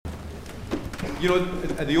You know,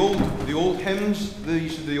 the old hymns,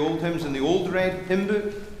 the old hymns in the old red hymn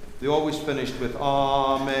book, they always finished with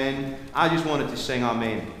Amen. I just wanted to sing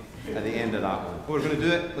Amen at the end of that one. Oh, we're going to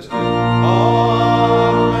do it? Let's do it. Amen.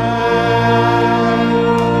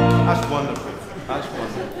 That's wonderful. That's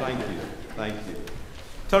wonderful. Thank you. Thank you.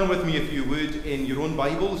 Turn with me, if you would, in your own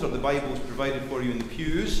Bibles, or the Bibles provided for you in the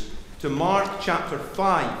pews, to Mark chapter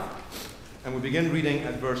 5. And we begin reading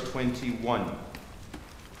at verse 21.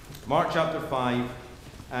 Mark chapter 5,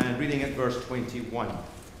 and reading at verse 21.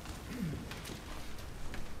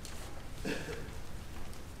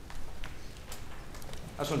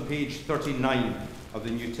 That's on page 39 of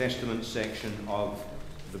the New Testament section of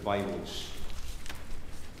the Bibles.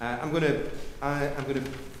 I'm going to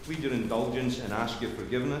plead your indulgence and ask your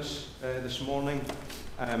forgiveness this morning.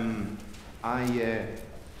 I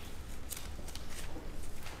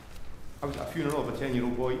was at a funeral of a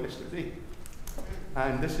 10-year-old boy yesterday,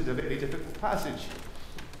 and this is a very difficult passage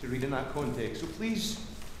to read in that context. So please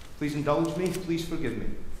indulge me, please forgive me.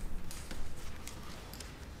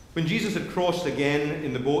 When Jesus had crossed again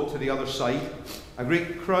in the boat to the other side, a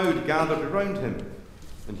great crowd gathered around him,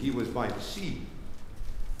 and he was by the sea.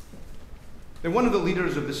 Then one of the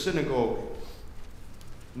leaders of the synagogue,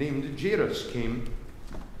 named Jairus, came,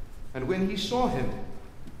 and when he saw him,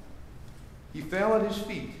 he fell at his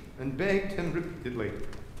feet and begged him repeatedly.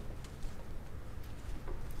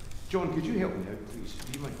 John, could you help me out, please?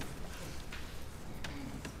 Do you mind?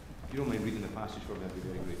 If you don't mind reading the passage for me, I'd be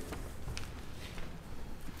very grateful.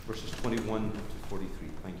 Verses 21 to 43.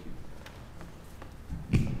 Thank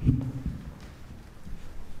you.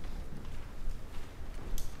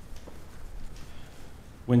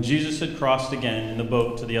 When Jesus had crossed again in the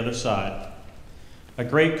boat to the other side, a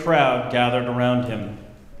great crowd gathered around him,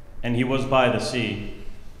 and he was by the sea.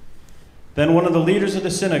 Then one of the leaders of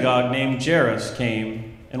the synagogue named Jairus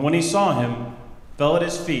came, and when he saw him, fell at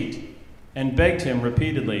his feet and begged him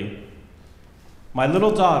repeatedly, "My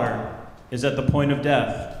little daughter is at the point of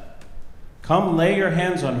death. Come, lay your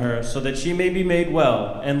hands on her so that she may be made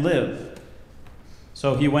well and live."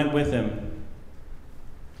 So he went with him.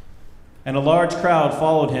 And a large crowd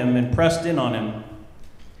followed him and pressed in on him.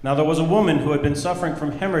 Now there was a woman who had been suffering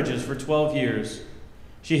from hemorrhages for 12 years.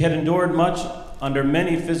 She had endured much under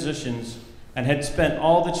many physicians and had spent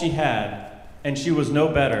all that she had, and she was no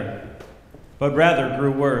better, but rather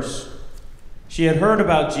grew worse. She had heard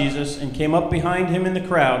about Jesus and came up behind him in the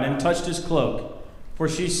crowd and touched his cloak. For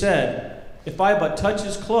she said, "If I but touch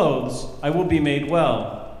his clothes, I will be made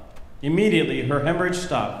well." Immediately her hemorrhage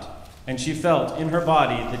stopped, and she felt in her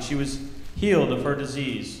body that she was healed of her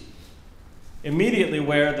disease. Immediately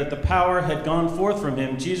aware that the power had gone forth from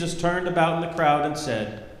him, Jesus turned about in the crowd and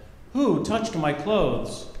said, "Who touched my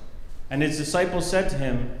clothes?" And his disciples said to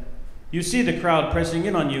him, "You see the crowd pressing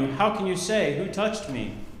in on you. How can you say, 'Who touched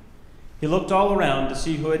me?'" He looked all around to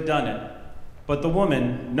see who had done it. But the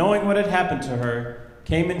woman, knowing what had happened to her,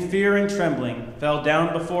 came in fear and trembling, fell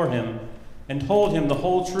down before him, and told him the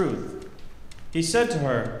whole truth. He said to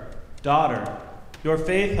her, "Daughter, your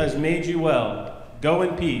faith has made you well. Go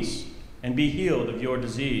in peace and be healed of your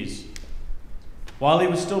disease." While he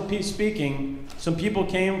was still speaking, some people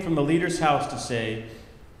came from the leader's house to say,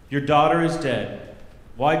 "Your daughter is dead.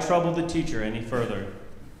 Why trouble the teacher any further?"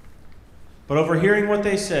 But overhearing what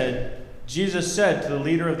they said, Jesus said to the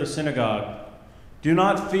leader of the synagogue, "Do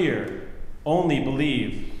not fear, only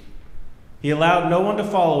believe." He allowed no one to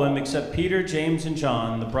follow him except Peter, James, and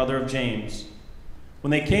John, the brother of James.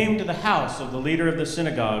 When they came to the house of the leader of the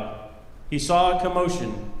synagogue, he saw a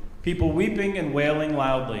commotion, people weeping and wailing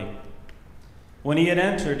loudly. When he had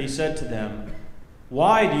entered, he said to them,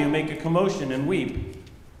 "Why do you make a commotion and weep?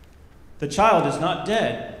 The child is not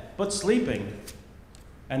dead, but sleeping."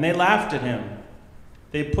 And they laughed at him.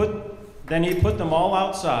 Then he put them all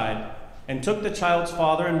outside and took the child's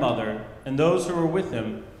father and mother and those who were with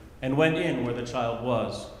him and went in where the child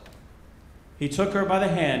was. He took her by the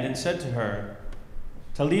hand and said to her,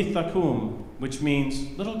 "Talitha cum," which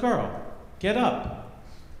means, "Little girl, get up."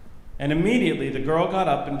 And immediately the girl got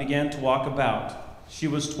up and began to walk about. She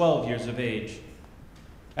was 12 years of age.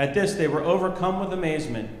 At this they were overcome with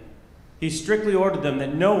amazement. He strictly ordered them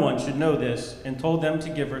that no one should know this and told them to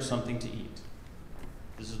give her something to eat.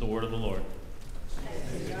 This is the word of the Lord.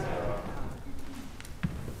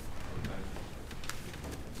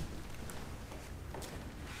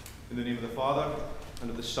 In the name of the Father, and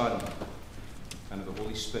of the Son, and of the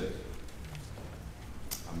Holy Spirit.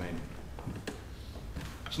 Amen.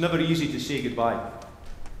 It's never easy to say goodbye.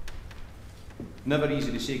 Never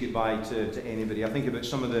easy to say goodbye to anybody. I think about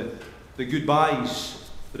some of the goodbyes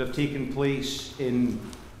that have taken place in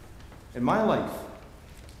my life.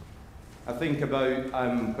 I think about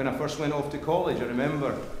when I first went off to college. I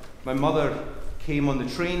remember my mother came on the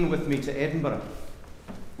train with me to Edinburgh.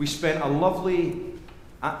 We spent a lovely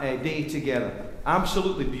day together,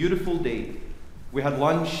 absolutely beautiful day. We had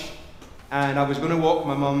lunch, and I was going to walk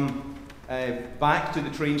my mum back to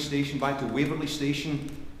the train station, back to Waverley Station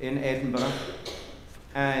in Edinburgh.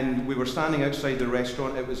 And we were standing outside the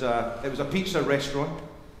restaurant. It was a pizza restaurant,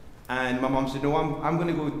 and my mum said, "No, I'm going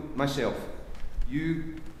to go myself.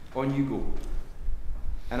 You go."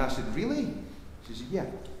 And I said, "Really?" She said, "Yeah."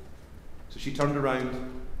 So she turned around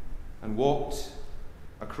and walked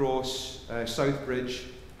across South Bridge,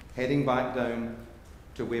 heading back down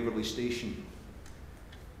to Waverley Station.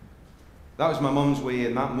 That was my mum's way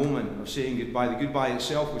in that moment of saying goodbye. The goodbye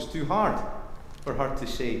itself was too hard for her to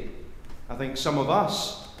say. I think some of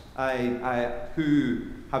us who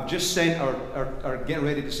have just sent are getting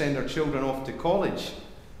ready to send our children off to college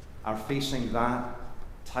are facing that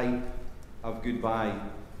type of goodbye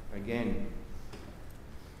again.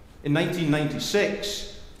 In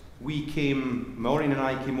 1996, Maureen and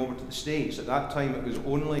I came over to the States. At that time, it was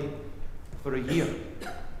only for a year.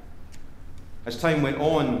 As time went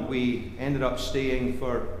on, we ended up staying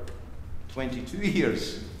for 22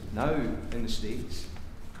 years now in the States.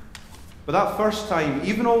 But that first time,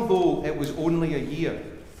 even although it was only a year,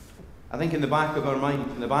 I think in the back of our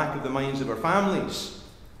mind, in the back of the minds of our families,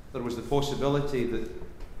 there was the possibility that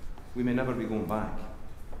we may never be going back.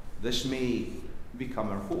 This may become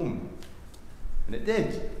our home. And it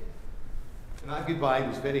did. And that goodbye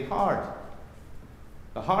was very hard.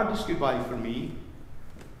 The hardest goodbye for me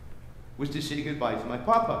was to say goodbye to my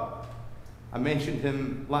papa. I mentioned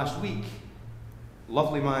him last week.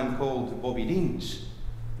 Lovely man called Bobby Deans,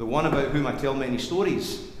 the one about whom I tell many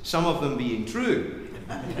stories, some of them being true.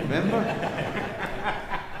 Remember?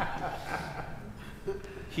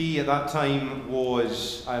 He at that time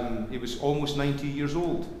was almost 90 years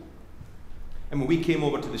old. And when we came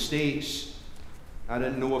over to the States, I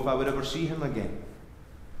didn't know if I would ever see him again.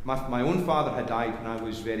 My own father had died when I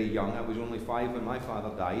was very young. I was only 5 when my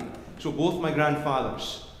father died. So both my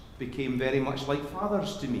grandfathers became very much like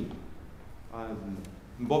fathers to me.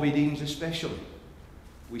 Bobby Deans especially.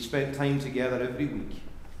 We spent time together every week,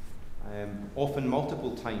 often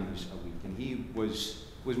multiple times a week. And he was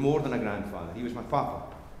more than a grandfather. He was my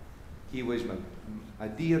papa. He was a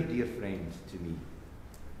dear, dear friend to me.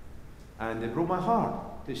 And it broke my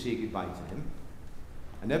heart to say goodbye to him.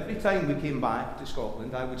 And every time we came back to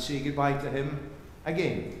Scotland, I would say goodbye to him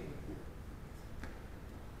again.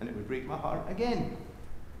 And it would break my heart again.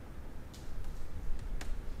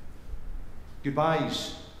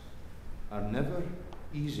 Goodbyes are never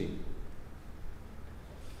easy.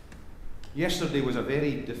 Yesterday was a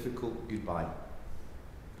very difficult goodbye.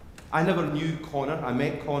 I never knew Connor. I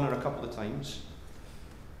met Connor a couple of times.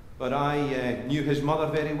 But I knew his mother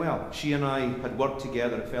very well. She and I had worked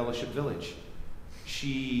together at Fellowship Village.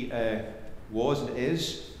 She was and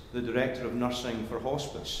is the director of nursing for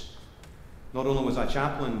hospice. Not only was I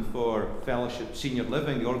chaplain for Fellowship Senior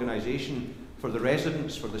Living, the organisation for the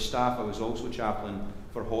residents, for the staff, I was also chaplain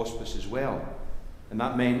for hospice as well. And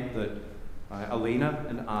that meant that Elena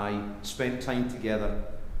and I spent time together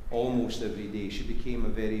almost every day. She became a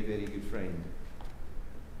very, very good friend.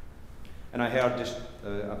 And I heard just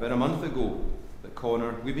about a month ago that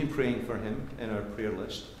Connor, we've been praying for him in our prayer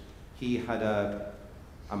list. He had a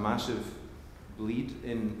massive bleed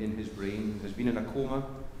in his brain, has been in a coma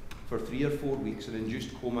for 3 or 4 weeks, an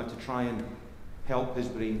induced coma to try and help his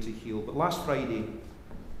brain to heal. But last Friday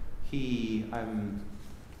he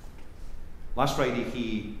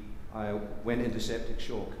went into septic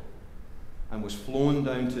shock and was flown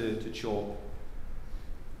down to CHOP.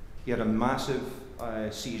 He had a massive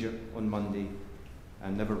seizure on Monday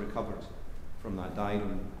and never recovered from that, died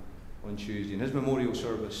on Tuesday. And his memorial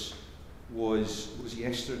service was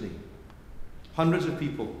yesterday. Hundreds of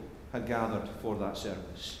people had gathered for that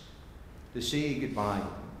service to say goodbye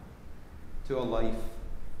to a life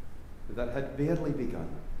that had barely begun,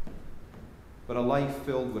 but a life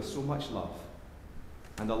filled with so much love,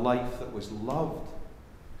 and a life that was loved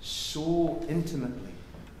so intimately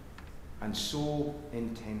and so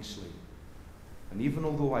intensely. And even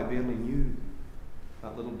although I barely knew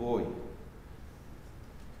that little boy,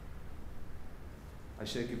 I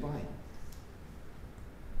said goodbye.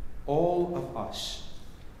 All of us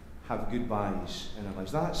have goodbyes in our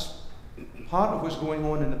lives. That's part of what's going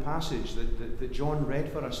on in the passage that John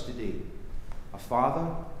read for us today. A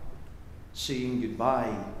father saying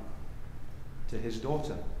goodbye to his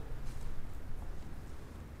daughter.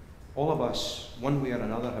 All of us, one way or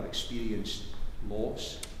another, have experienced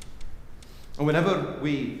loss. And whenever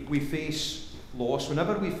we face loss,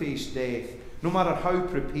 whenever we face death, no matter how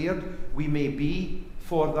prepared we may be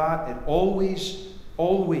for that, it always,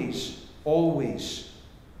 always, always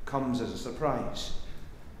comes as a surprise.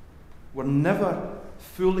 We're never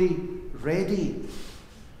fully ready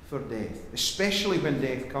for death, especially when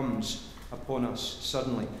death comes upon us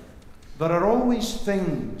suddenly. There are always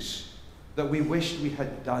things that we wished we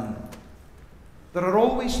had done. There are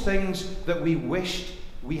always things that we wished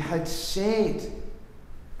we had said.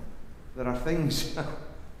 There are things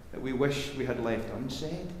that we wish we had left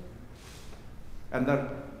unsaid. And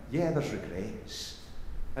there's regrets.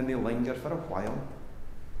 And they linger for a while.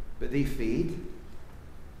 But they fade.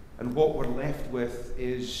 And what we're left with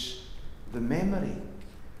is the memory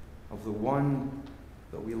of the one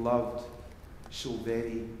that we loved so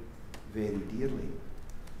very, very dearly.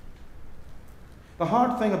 The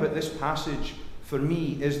hard thing about this passage for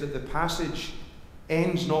me is that the passage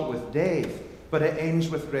ends not with death, but it ends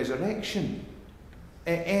with resurrection.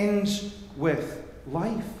 It ends with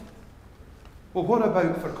life. Well, what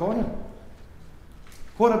about for Connor?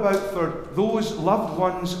 What about for those loved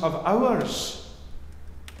ones of ours?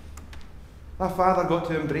 That father got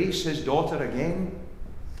to embrace his daughter again.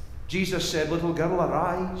 Jesus said, "Little girl,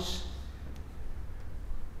 arise."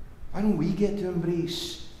 Why don't we get to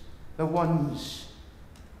embrace the ones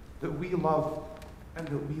that we love and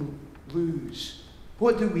that we lose?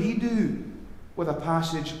 What do we do with a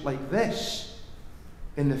passage like this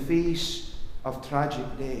in the face of tragic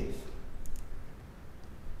death?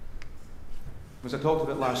 As I talked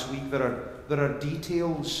about last week, there are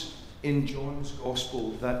details in John's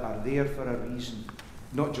Gospel that are there for a reason.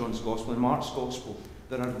 Not John's Gospel, in Mark's Gospel,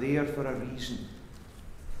 that are there for a reason.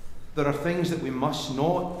 There are things that we must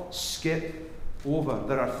not skip over.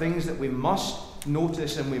 There are things that we must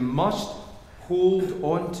notice and we must hold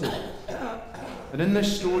on to. And in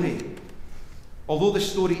this story, although the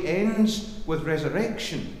story ends with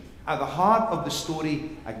resurrection, at the heart of the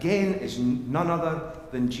story, again, is none other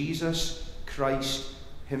than Jesus Christ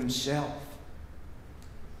himself.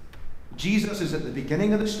 Jesus is at the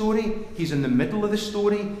beginning of the story, he's in the middle of the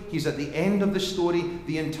story, he's at the end of the story.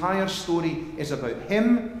 The entire story is about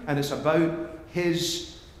him and it's about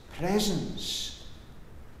his presence.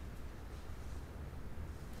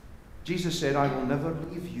 Jesus said, "I will never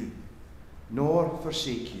leave you nor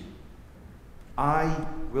forsake you. I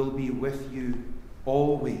will be with you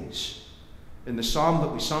always." In the psalm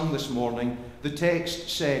that we sung this morning, the text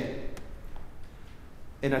said,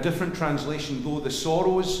 in a different translation, "Though the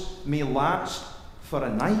sorrows may last for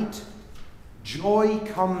a night, joy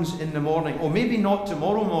comes in the morning." Or maybe not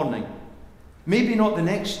tomorrow morning, maybe not the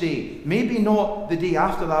next day, maybe not the day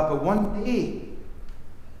after that, but one day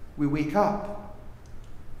we wake up.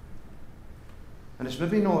 And it's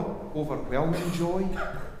maybe not overwhelming joy.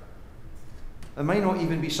 It might not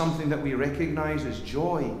even be something that we recognize as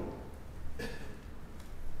joy.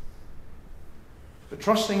 But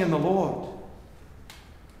trusting in the Lord,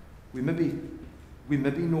 we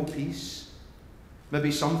maybe know peace.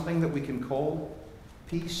 Maybe something that we can call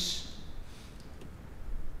peace.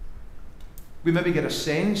 We maybe get a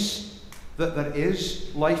sense that there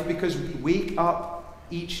is life because we wake up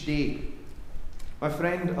each day. My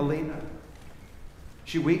friend Elena,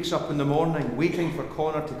 she wakes up in the morning waiting for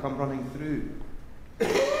Connor to come running through.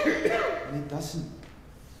 And he doesn't.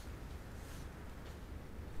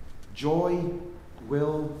 Joy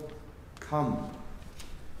will come.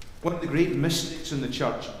 One of the great mystics in the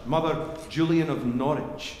church, Mother Julian of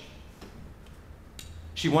Norwich,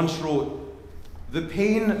 she once wrote, "The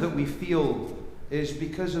pain that we feel is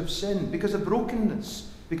because of sin, because of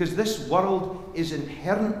brokenness, because this world is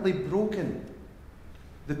inherently broken.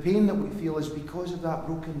 The pain that we feel is because of that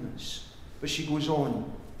brokenness." But she goes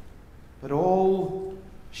on, "But all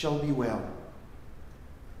shall be well,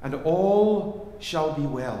 and all shall be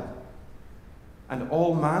well, and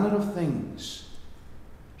all manner of things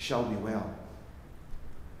shall be well."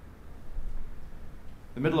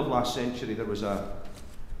 In the middle of last century, there was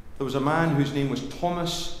a man whose name was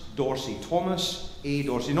Thomas Dorsey. Thomas A.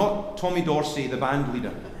 Dorsey. Not Tommy Dorsey, the band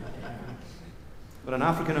leader, but an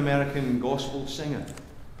African-American gospel singer.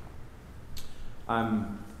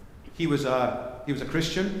 He was a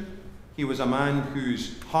Christian. He was a man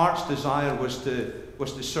whose heart's desire was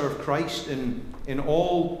to serve Christ in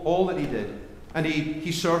all that he did. And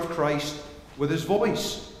he served Christ with his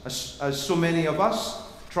voice, as so many of us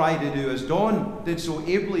try to do, as Dawn did so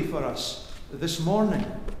ably for us this morning.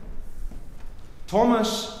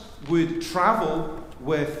 Thomas would travel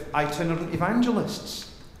with itinerant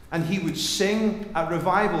evangelists, and he would sing at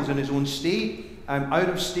revivals in his own state, out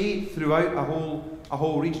of state throughout a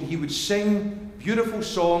whole region. He would sing beautiful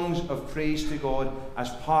songs of praise to God as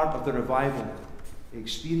part of the revival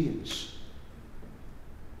experience.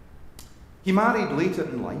 He married later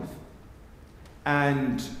in life,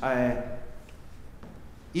 and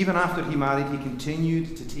even after he married, he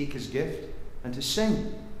continued to take his gift and to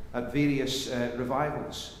sing at various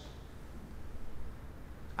revivals.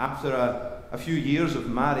 After a few years of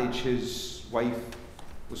marriage, his wife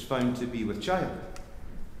was found to be with child.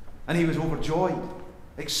 And he was overjoyed,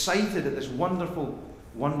 excited at this wonderful,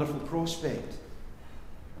 wonderful prospect.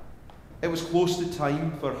 It was close to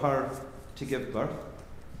time for her to give birth.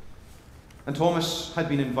 And Thomas had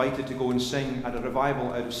been invited to go and sing at a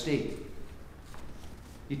revival out of state.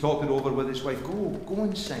 He talked it over with his wife. Go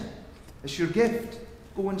and sing. It's your gift.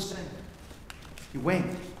 Go and sing. He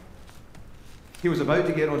went. He was about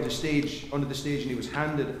to get onto the stage, and he was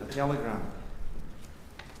handed a telegram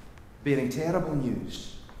bearing terrible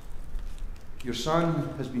news. Your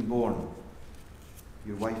son has been born.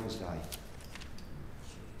 Your wife has died.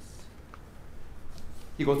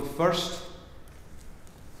 He got the first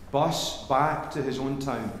bus back to his own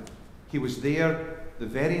town. He was there the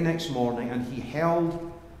very next morning, and he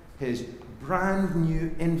held his brand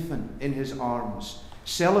new infant in his arms,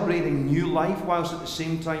 celebrating new life whilst at the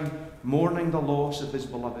same time mourning the loss of his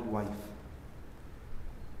beloved wife.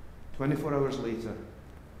 24 hours later,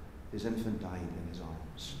 his infant died in his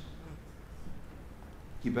arms.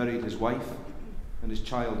 He buried his wife and his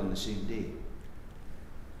child on the same day.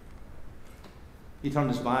 He turned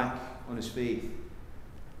his back on his faith.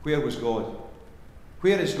 Where was God?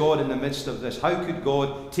 Where is God in the midst of this? How could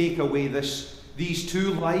God take away these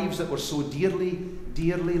two lives that were so dearly,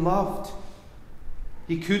 dearly loved?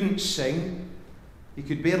 He couldn't sing. He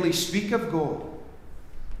could barely speak of God.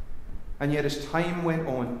 And yet as time went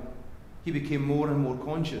on, he became more and more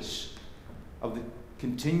conscious of the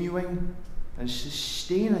continuing and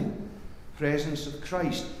sustaining presence of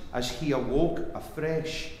Christ as he awoke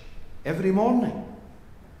afresh every morning.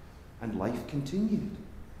 And life continued.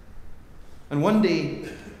 And one day,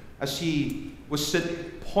 as he was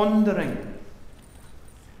sitting pondering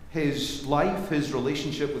his life, his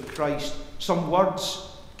relationship with Christ, some words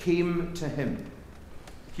came to him.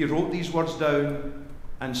 He wrote these words down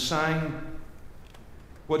and sang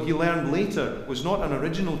what he learned later was not an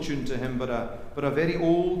original tune to him, but a very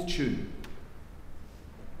old tune.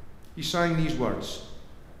 He sang these words: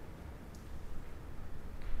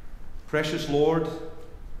 "Precious Lord,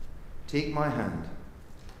 take my hand.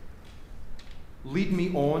 Lead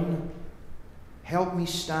me on, help me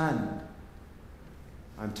stand.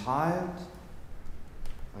 I'm tired,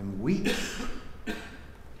 I'm weak,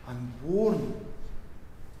 I'm worn.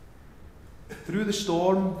 Through the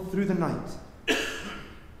storm, through the night,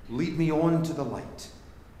 lead me on to the light.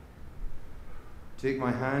 Take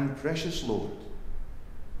my hand, precious Lord,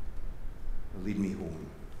 and lead me home."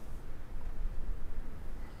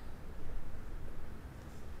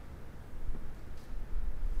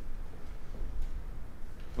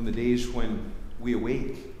 On the days when we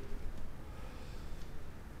awake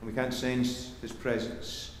and we can't sense his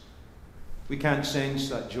presence, we can't sense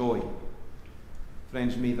that joy,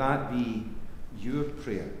 friends, may that be your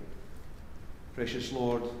prayer. Precious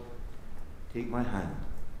Lord, take my hand.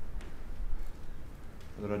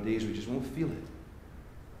 And there are days we just won't feel it,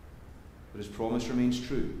 but his promise remains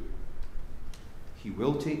true. He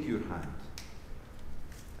will take your hand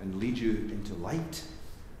and lead you into light,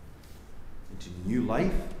 into new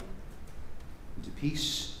life, into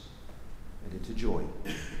peace, and into joy.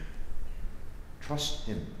 Trust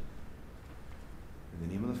him. In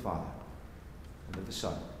the name of the Father, and of the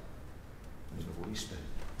Son, and of the Holy Spirit.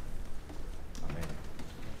 Amen.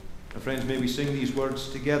 And friends, may we sing these words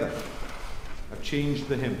together. I've changed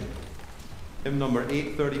the hymn. Hymn number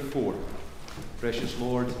 834. Precious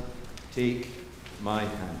Lord, take my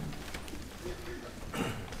hand.